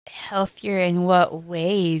Healthier in what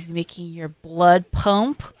ways? Making your blood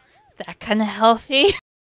pump? That kind of healthy?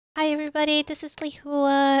 Hi everybody, this is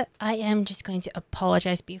Lehua. I am just going to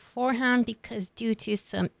apologize beforehand because due to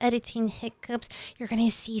some editing hiccups, you're going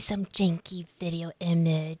to see some janky video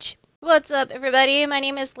image. What's up everybody, my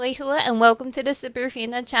name is Lehua and welcome to the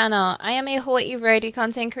Superfina Channel. I am a Hawaii variety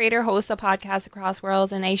content creator, host of podcasts across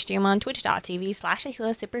worlds, and I stream on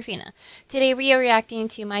twitch.tv/LehuaSuperfina. Today we are reacting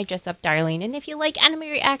to my Dress Up Darling, and if you like anime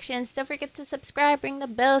reactions, don't forget to subscribe, ring the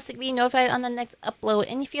bell so you can be notified on the next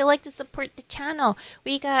upload. And if you like to support the channel,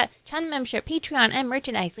 we got channel membership, Patreon, and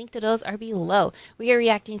merchandise. Link to those are below. We are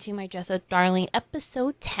reacting to my Dress Up Darling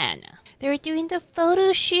episode 10. They're doing the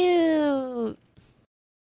photo shoot.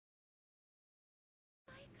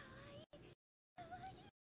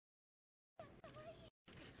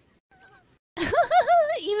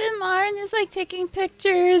 Even Marin is like taking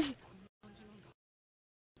pictures.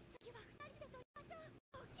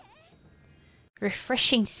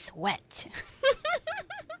 Refreshing sweat.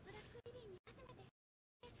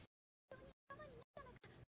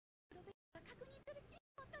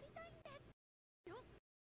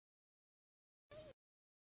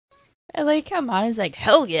 I like how Marin's like,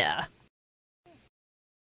 hell yeah.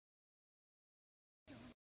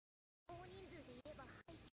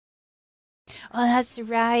 Oh, that's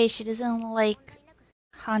right. She doesn't like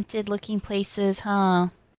haunted looking places, huh?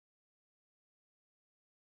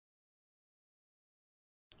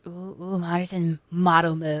 Ooh, Marin's in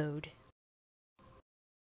model mode.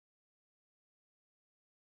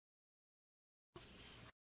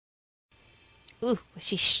 Ooh, was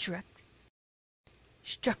she struck?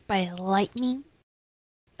 Struck by lightning?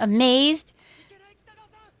 Amazed?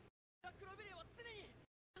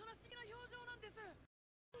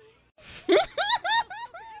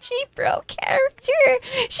 She broke character!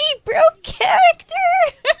 She broke character!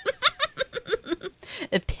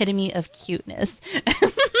 Epitome of cuteness.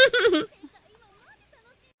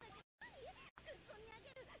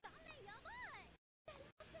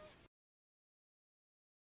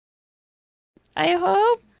 I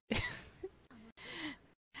hope.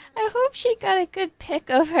 I hope she got a good pic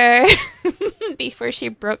of her before she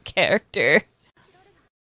broke character.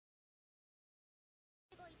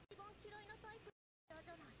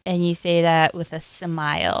 And you say that with a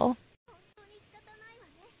smile.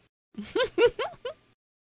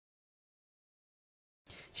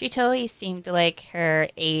 She totally seemed like her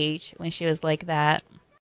age when she was like that.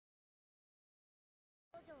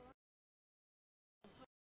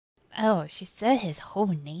 Oh, she said his whole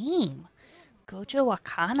name. Gojo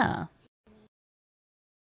Wakana.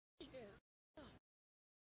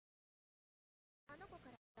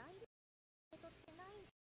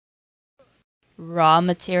 Raw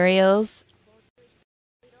materials.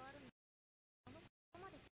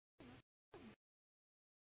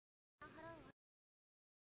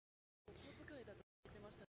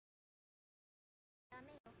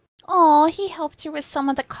 Oh, he helped her with some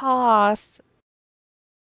of the costs.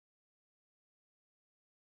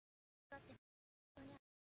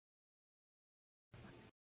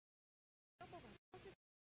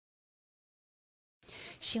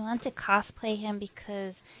 She wanted to cosplay him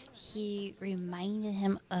because he reminded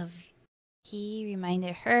her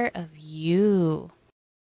of you.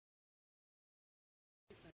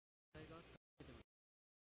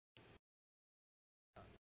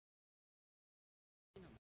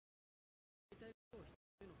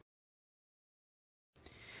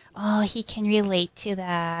 Oh, he can relate to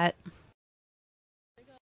that.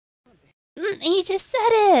 He just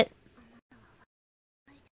said it.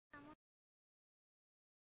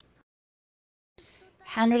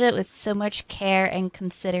 Handled it with so much care and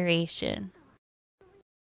consideration.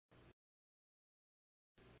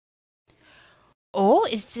 Oh,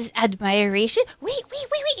 is this admiration? Wait.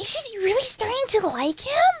 Is she really starting to like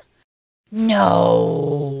him?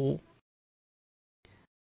 No.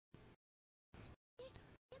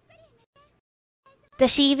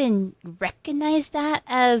 Does she even recognize that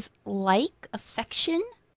as like affection?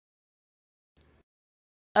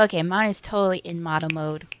 Okay, mine is totally in model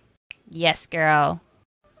mode. Yes, girl.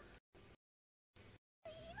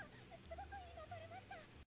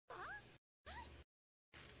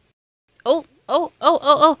 Oh.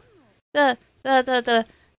 The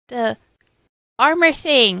armor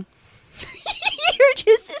thing. You're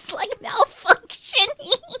just it's like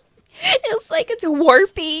malfunctioning. It's like it's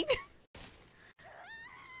warping.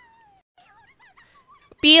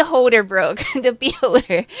 Beholder broke. The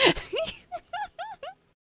beholder.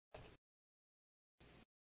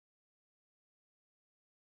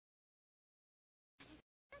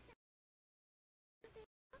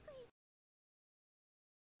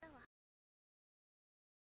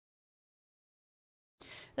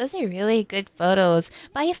 Those are really good photos.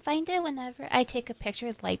 But I find it whenever I take a picture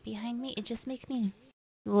with light behind me, it just makes me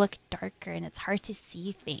look darker and it's hard to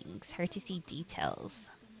see things, hard to see details.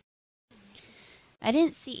 I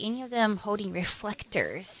didn't see any of them holding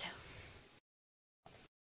reflectors.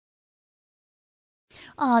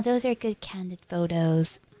 Oh, those are good candid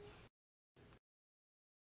photos.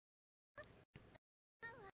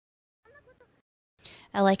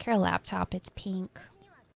 I like her laptop, it's pink.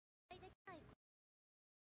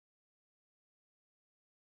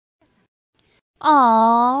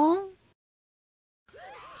 Aww.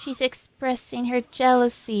 She's expressing her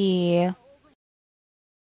jealousy.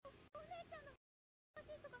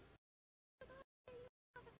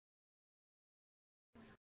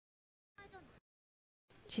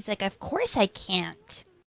 She's like, of course I can't.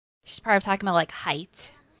 She's probably talking about like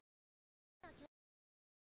height.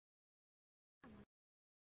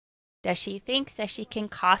 That she thinks that she can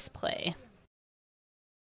cosplay.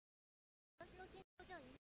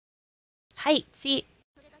 Height, see?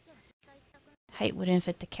 Height wouldn't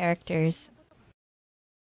fit the characters.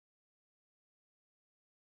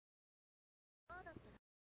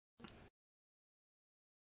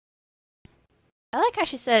 I like how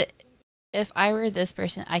she said, if I were this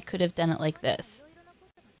person, I could have done it like this.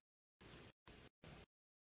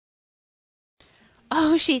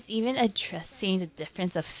 Oh, she's even addressing the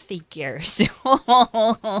difference of figures.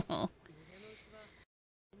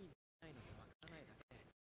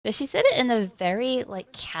 But she said it in a very,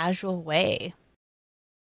 like, casual way.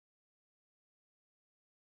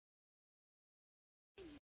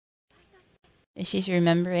 And she's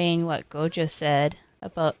remembering what Gojo said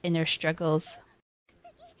about inner struggles.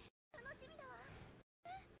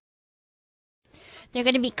 They're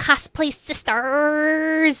gonna be cosplay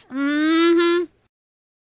sisters! Mm-hmm.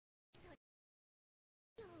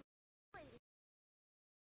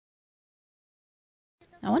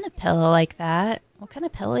 I want a pillow like that. What kind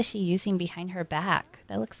of pillow is she using behind her back?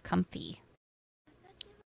 That looks comfy.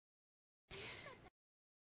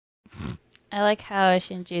 I like how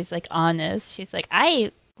Shinju's like honest. She's like,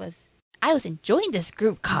 I was enjoying this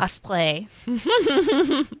group cosplay.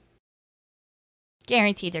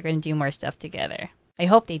 Guaranteed they're gonna do more stuff together. I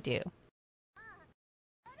hope they do.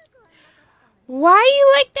 Why are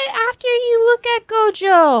you like that after you look at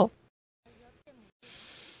Gojo?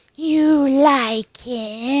 You like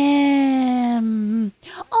him.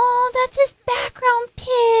 Oh, that's his background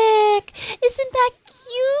pic. Isn't that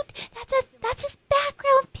cute? That's his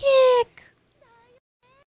background pic.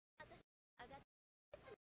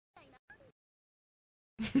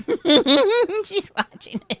 She's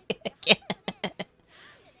watching it again.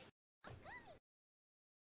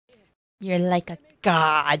 You're like a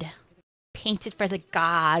god. Painted for the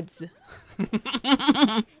gods.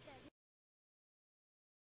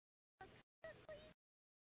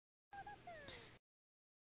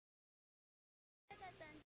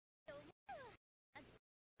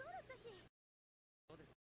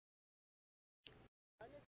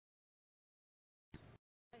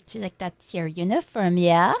 She's like, that's your uniform,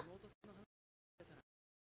 yeah?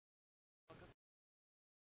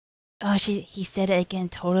 Oh, he said it again,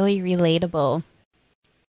 totally relatable.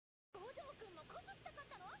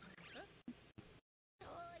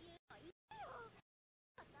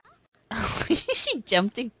 She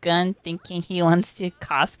jumped the gun thinking he wants to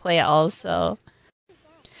cosplay also.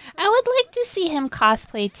 I would like to see him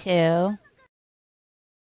cosplay too.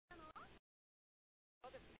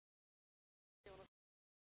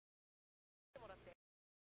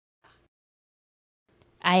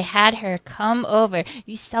 I had her come over.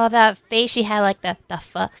 You saw that face? She had like the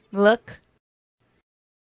fuck look.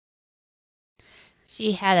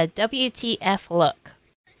 She had a WTF look.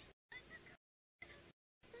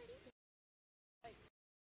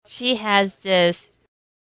 She has this,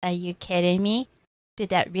 are you kidding me? Did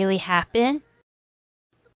that really happen?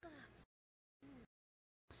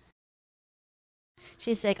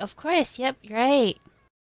 She's like, of course, yep, you're right.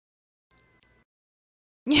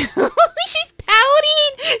 She's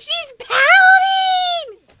pouting! She's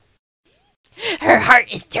pouting! Her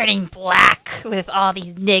heart is turning black with all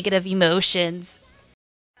these negative emotions.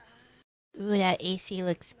 Ooh, that AC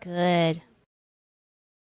looks good.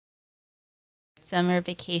 Summer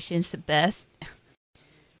vacation's the best.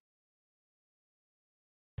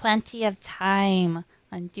 Plenty of time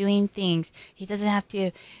on doing things. He doesn't have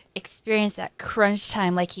to experience that crunch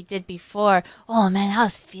time like he did before. Oh man, I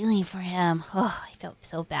was feeling for him. Oh, I felt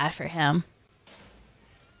so bad for him.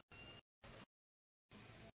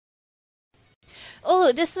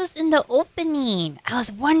 Oh, this was in the opening. I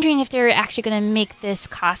was wondering if they were actually gonna make this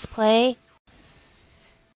cosplay.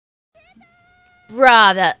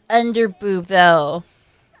 Bruh, that underboob though.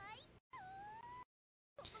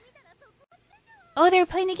 Oh, they're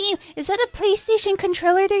playing a game. Is that a PlayStation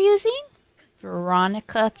controller they're using?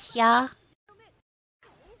 Veronica Kya.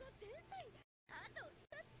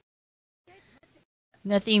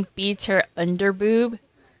 Nothing beats her underboob.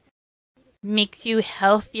 Makes you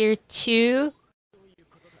healthier too.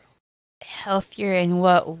 Healthier in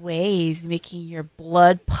what ways? Making your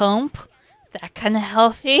blood pump? That kind of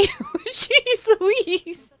healthy? Jeez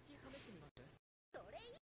Louise.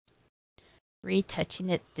 Retouching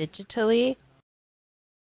it digitally?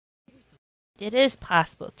 It is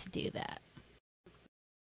possible to do that.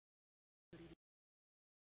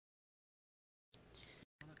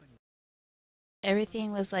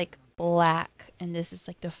 Everything was like black, and this is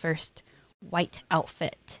like the first white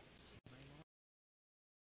outfit.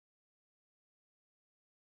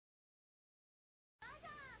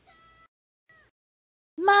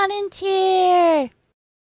 Marin here!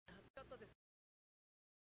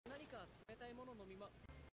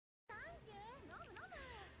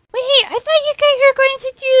 Wait, I thought you guys were going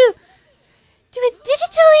to do it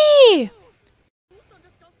digitally!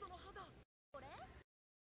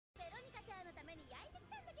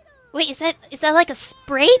 Wait, is that like a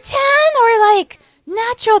spray tan or like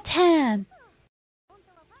natural tan?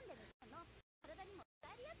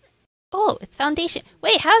 Oh, it's foundation.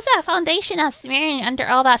 Wait, how's that foundation not smearing under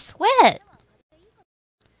all that sweat?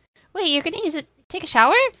 Wait, you're gonna use it to take a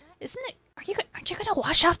shower? Isn't it? Aren't you gonna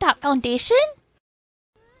wash off that foundation?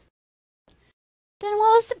 Then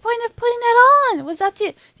what was the point of putting that on? Was that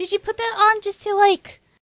to? Did you put that on just to like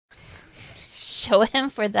show him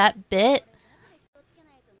for that bit?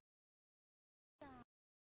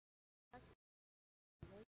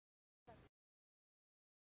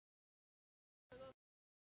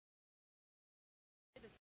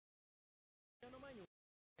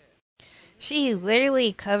 She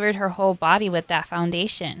literally covered her whole body with that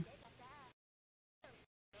foundation.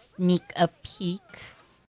 Sneak a peek.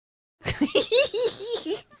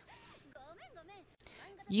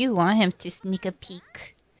 You want him to sneak a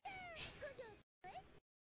peek.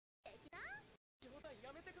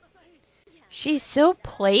 She's so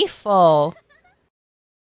playful.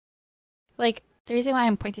 Like, the reason why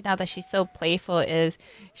I'm pointing out that she's so playful is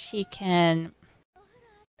she can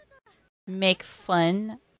make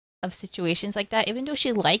fun of situations like that, even though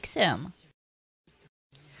she likes him.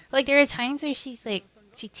 Like, there are times where she's like,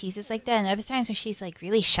 she teases like that, and other times where she's like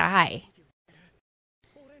really shy.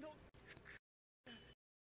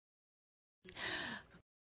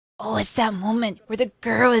 Oh, it's that moment where the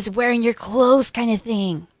girl is wearing your clothes kind of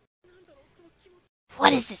thing.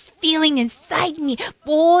 What is this feeling inside me?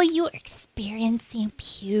 Boy, you are experiencing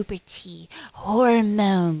puberty,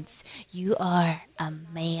 hormones. You are a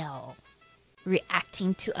male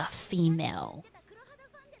reacting to a female.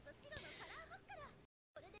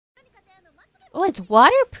 Oh, it's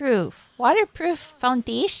waterproof. Waterproof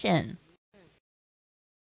foundation.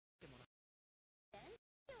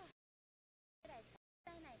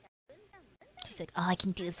 She's like, all I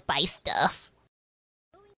can do is buy stuff.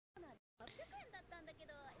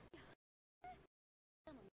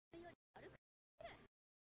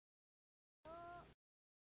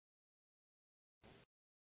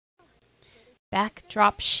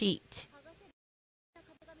 Backdrop sheet.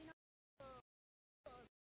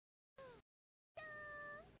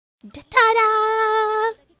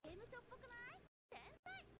 Ta-da!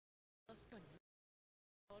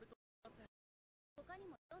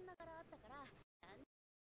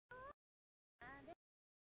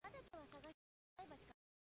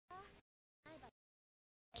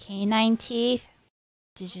 Canine teeth.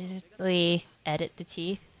 Digitally edit the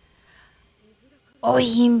teeth. Oh,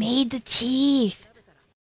 he made the teeth.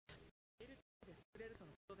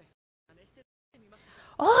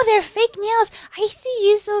 Oh, they're fake nails. I used to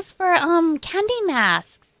use those for candy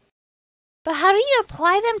masks. But how do you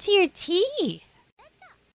apply them to your teeth?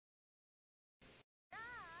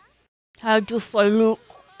 How do I look?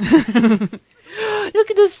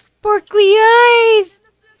 Look at those sparkly eyes.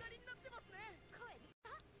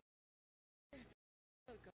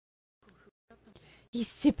 He's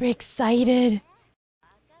super excited.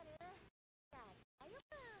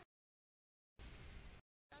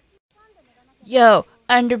 Yo,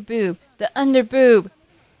 underboob, the underboob.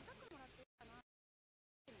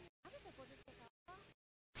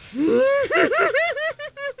 Seeing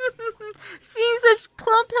such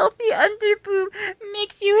plump, healthy underboob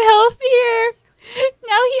makes you healthier.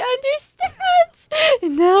 Now he understands.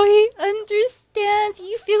 Now he understands.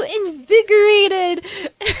 You feel invigorated.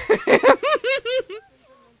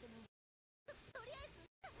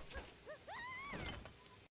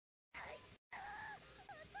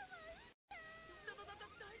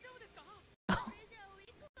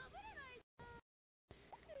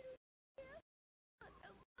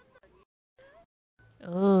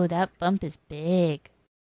 Ooh, that bump is big.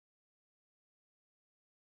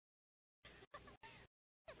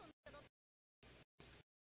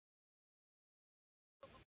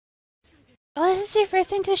 Oh, this is your first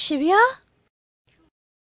time to Shibuya?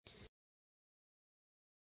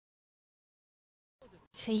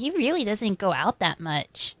 So he really doesn't go out that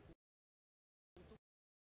much.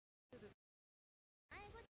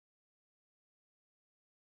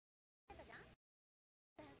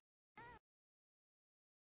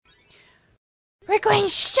 We're going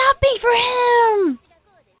shopping for him!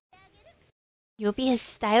 You'll be his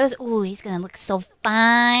stylist? Ooh, he's gonna look so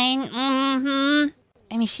fine.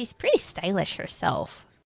 I mean, she's pretty stylish herself.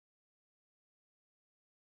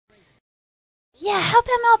 Yeah, help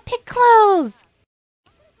him out pick clothes!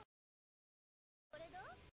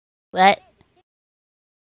 What?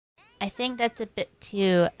 I think that's a bit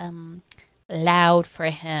too, loud for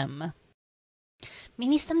him.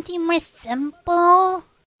 Maybe something more simple?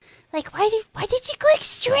 Like, why did you go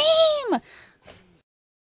extreme?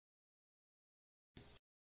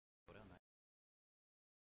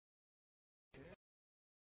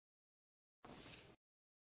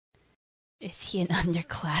 Is he an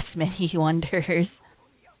underclassman, he wonders?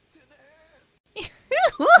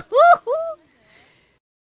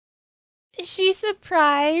 Is she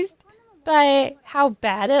surprised by how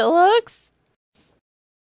bad it looks?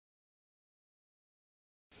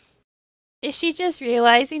 Is she just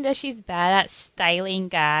realizing that she's bad at styling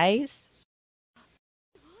guys?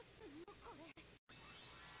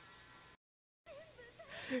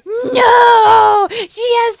 No! She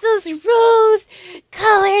has those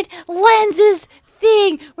rose-colored lenses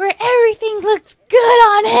thing where everything looks good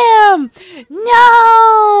on him!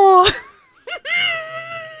 No!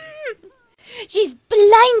 She's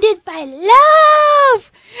blinded by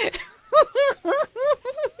love!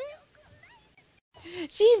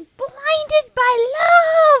 She's blinded by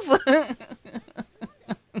love!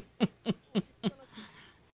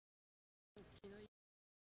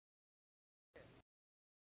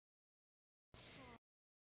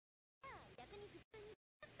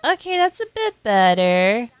 Okay, that's a bit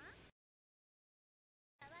better.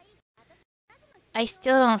 I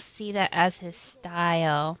still don't see that as his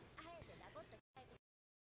style.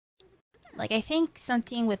 Like, I think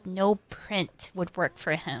something with no print would work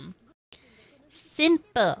for him.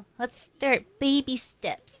 Simple. Let's start baby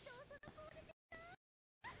steps.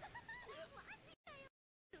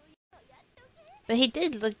 But he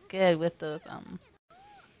did look good with those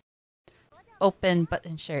open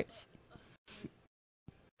button shirts.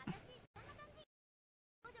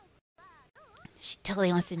 She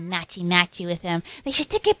totally wants to matchy with him. They should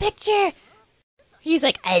take a picture. He's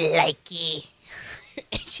like, I like you.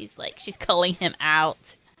 She's calling him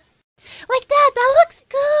out. Like that, that looks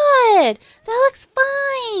good. That looks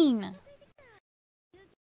fine.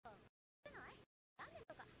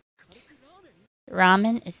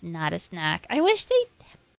 Ramen is not a snack. I wish they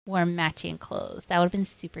wore matching clothes. That would have been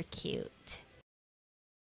super cute.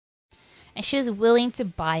 And she was willing to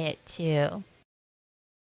buy it too.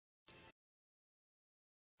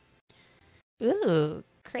 Ooh,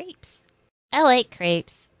 crepes. I like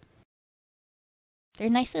crepes. They're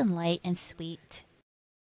nice and light and sweet.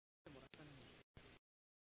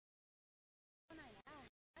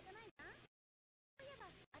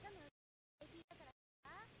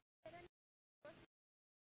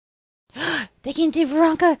 They can do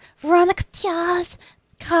Veronica Tia's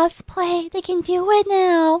cosplay. They can do it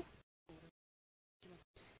now.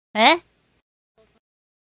 Eh?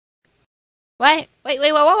 What?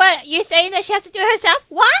 What? You're saying that she has to do it herself?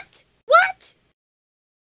 What? What?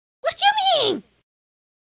 What do you mean?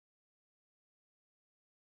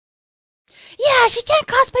 Yeah, she can't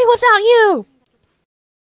cosplay without you.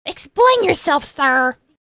 Explain yourself, sir.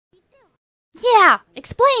 Yeah,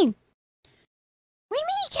 explain. What do you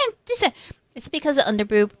mean you can't? Is it because of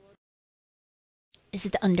underboob? Is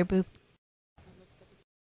it the underboob?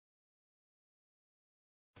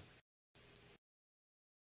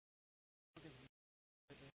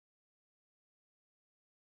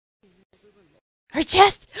 Her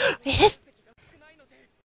chest! It is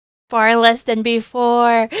far less than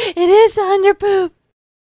before. It is the underboob.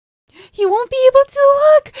 He won't be able to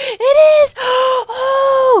look. It is.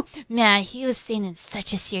 Oh man, he was saying in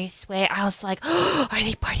such a serious way. I was like, oh, are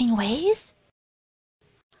they parting ways?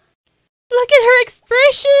 Look at her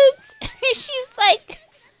expressions. She's like,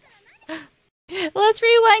 let's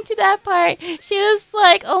rewind to that part. She was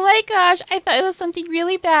like, oh my gosh, I thought it was something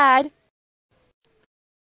really bad.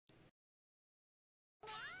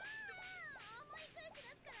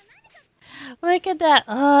 Look at that.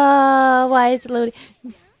 Oh, why is it loading?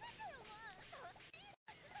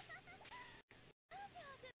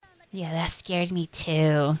 Yeah, that scared me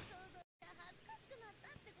too.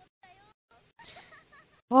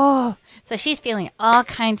 Oh, so she's feeling all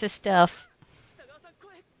kinds of stuff.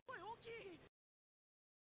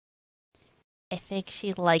 I think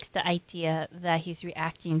she likes the idea that he's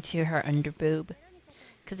reacting to her underboob.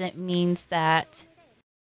 Because it means that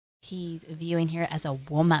he's viewing her as a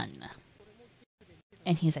woman.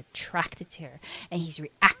 And he's attracted to her. And he's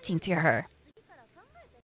reacting to her.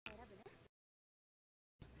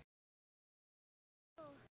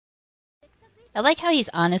 I like how he's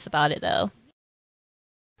honest about it, though.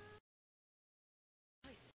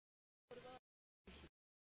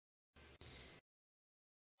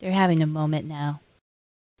 They're having a moment now.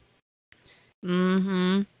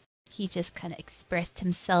 Mm-hmm. He just kind of expressed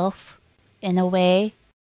himself in a way.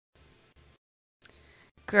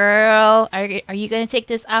 Girl, are you going to take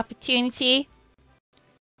this opportunity?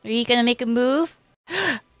 Are you going to make a move?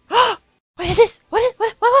 What is this? What?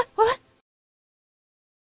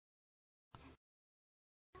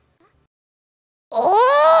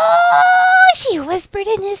 Oh, she whispered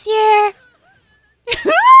in his ear.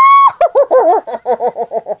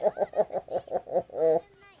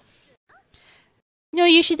 No,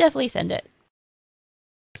 you should definitely send it.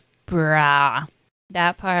 Bruh.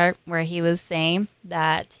 That part where he was saying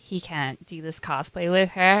that he can't do this cosplay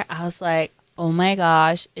with her, I was like, oh my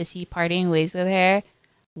gosh, is he parting ways with her?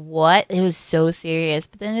 What? It was so serious.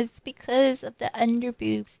 But then it's because of the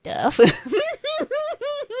underboob stuff.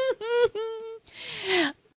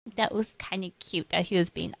 That was kind of cute that he was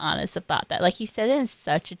being honest about that. Like, he said it in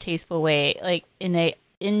such a tasteful way, like in a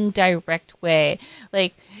indirect way.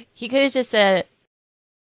 Like, he could have just said,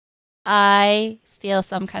 I feel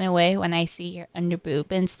some kind of way when I see your underboob.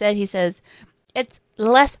 But instead, he says, it's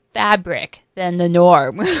less fabric than the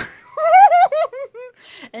norm.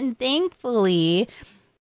 And thankfully,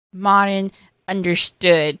 Marin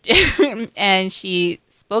understood. And she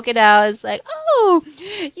spoke it out. It's like, oh,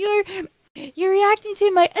 you're reacting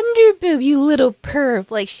to my underboob, you little perv.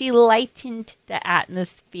 Like, she lightened the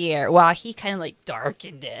atmosphere while he kind of like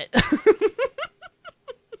darkened it.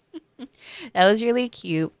 That was really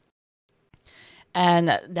cute. And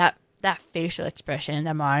that facial expression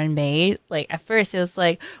that Marin made, like, at first it was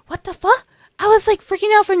like, what the fuck? I was like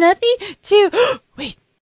freaking out for nothing. To wait,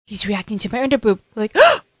 he's reacting to my underboob. Like,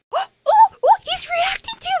 oh, he's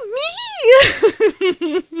reacting to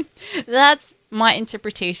me. That's my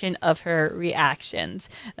interpretation of her reactions.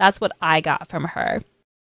 That's what I got from her.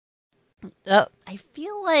 I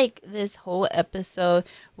feel like this whole episode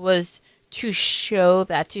was to show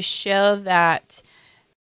that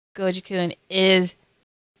Gojo-kun is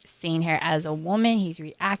seeing her as a woman. He's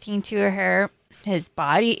reacting to her. His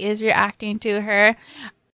body is reacting to her.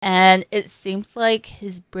 And it seems like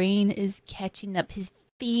his brain is catching up. His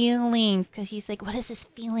feelings, because he's like, what is this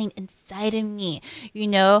feeling inside of me? You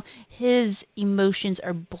know, his emotions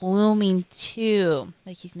are blooming too.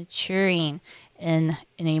 Like, he's maturing in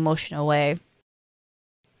an emotional way.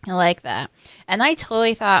 I like that. And I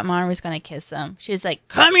totally thought Marin was going to kiss him. She was like,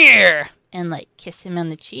 come here! And like kiss him on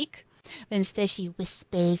the cheek. But instead she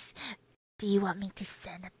whispers, do you want me to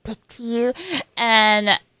send a pic to you?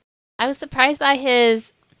 And I was surprised by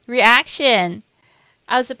his reaction.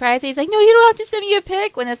 I was surprised. He's like, no, you don't have to send me a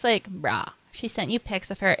pic. When it's like, brah, she sent you pics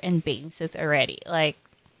of her in bathing suits already. Like,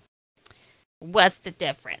 what's the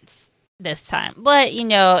difference this time? But, you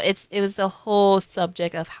know, it was the whole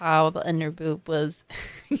subject of how the underboob was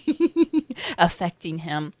affecting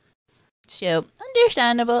him. So,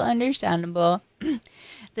 understandable.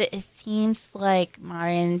 But it seems like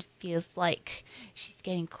Marin feels like she's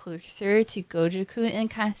getting closer to Gojo-kun in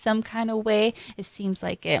some kind of way. It seems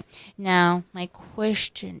like it. Now, my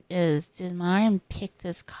question is, did Marin pick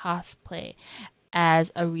this cosplay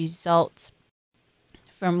as a result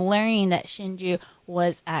from learning that Shinju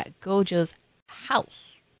was at Gojo's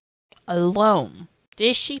house alone?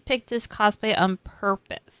 Did she pick this cosplay on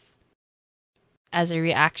purpose as a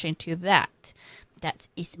reaction to that? That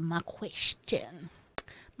is my question.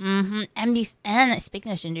 And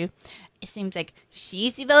speaking of Shinju, it seems like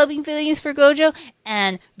she's developing feelings for Gojo,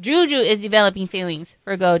 and Juju is developing feelings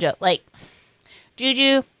for Gojo. Like,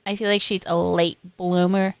 Juju, I feel like she's a late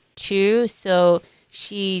bloomer too, so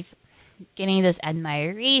she's getting this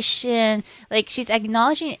admiration. Like, she's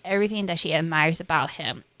acknowledging everything that she admires about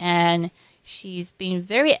him, and she's being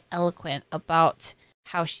very eloquent about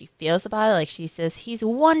how she feels about it. Like, she says he's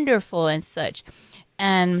wonderful and such.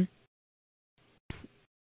 And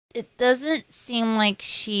it doesn't seem like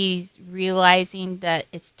she's realizing that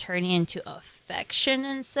it's turning into affection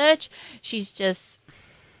and such. She's just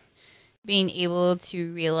being able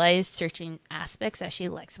to realize certain aspects that she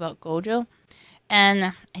likes about Gojo.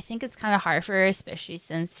 And I think it's kind of hard for her, especially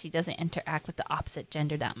since she doesn't interact with the opposite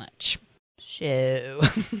gender that much. So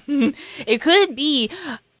it could be,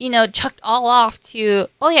 you know, chucked all off to,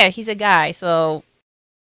 oh yeah, he's a guy, so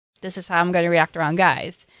this is how I'm going to react around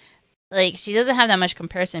guys. Like, she doesn't have that much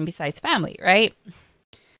comparison besides family, right?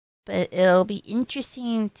 But it'll be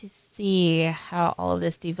interesting to see how all of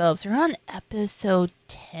this develops. We're on episode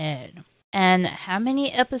 10. And how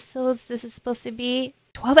many episodes this is supposed to be?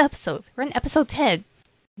 12 episodes. We're in episode 10.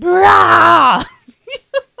 Brah!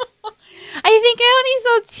 I think I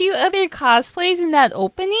only saw 2 other cosplays in that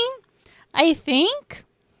opening. I think.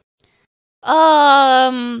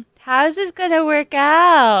 How is this gonna work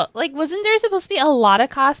out? Like, wasn't there supposed to be a lot of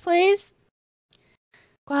cosplays?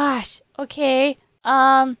 Gosh, okay.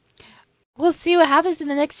 We'll see what happens in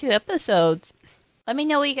the next 2 episodes. Let me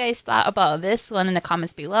know what you guys thought about this one in the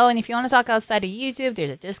comments below. And if you want to talk outside of YouTube,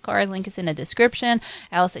 there's a Discord. Link is in the description.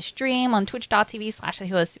 I also stream on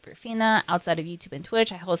twitch.tv/Superfina. Outside of YouTube and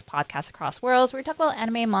Twitch, I host podcasts across worlds where we talk about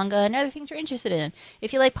anime, manga, and other things you're interested in.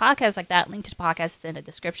 If you like podcasts like that, link to the podcast is in the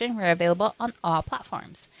description. We're available on all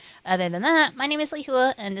platforms. Other than that, my name is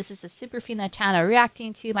Lehua, and this is the Superfina Channel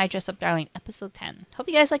reacting to my Dress Up Darling episode 10. Hope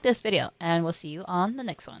you guys like this video, and we'll see you on the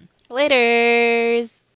next one. Laters!